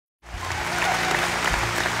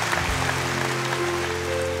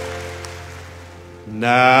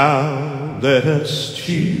Now let us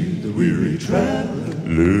cheer the weary traveler.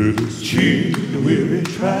 Let us cheer the weary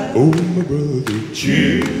traveler. Oh, my brother,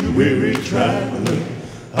 cheer the weary traveler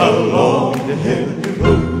along the heavenly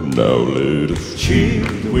road. Now let us cheer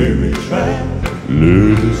the weary traveler.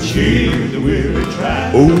 Let us cheer the weary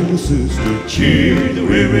traveler. Oh, my sister, cheer the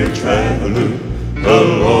weary traveler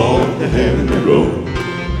along the heavenly road.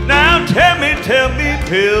 Now tell me,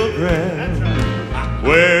 pilgrim,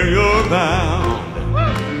 where you're bound,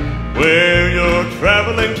 where you're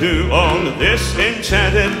traveling to on this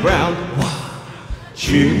enchanted ground.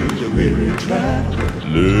 Cheer the weary traveler.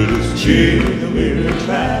 Let us cheer the weary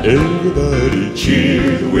traveler. Everybody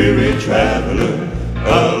cheer the weary traveler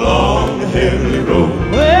along the heavenly road.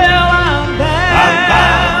 Well, I'm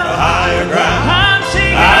bound for higher ground.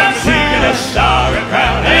 I'm seeking a starry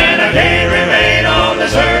crown, and I can't remain on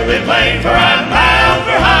this earthly plane, for I'm bound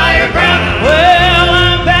for higher ground. Well,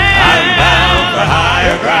 I'm bound for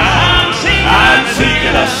higher ground. I'm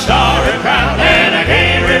seeking a starry crown, and I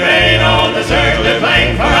can't remain on this earthly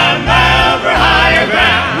plane, for I'm bound for higher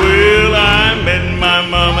ground. Well, I met my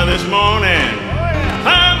mama this morning,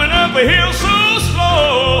 climbing up a hill so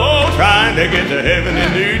slow, trying to get to heaven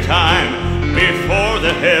in due time before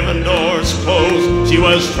the heaven doors close. She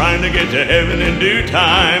was trying to get to heaven in due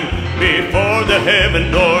time before the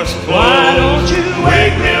heaven doors close. Why don't you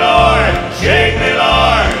wake me, Lord, shake me, Lord,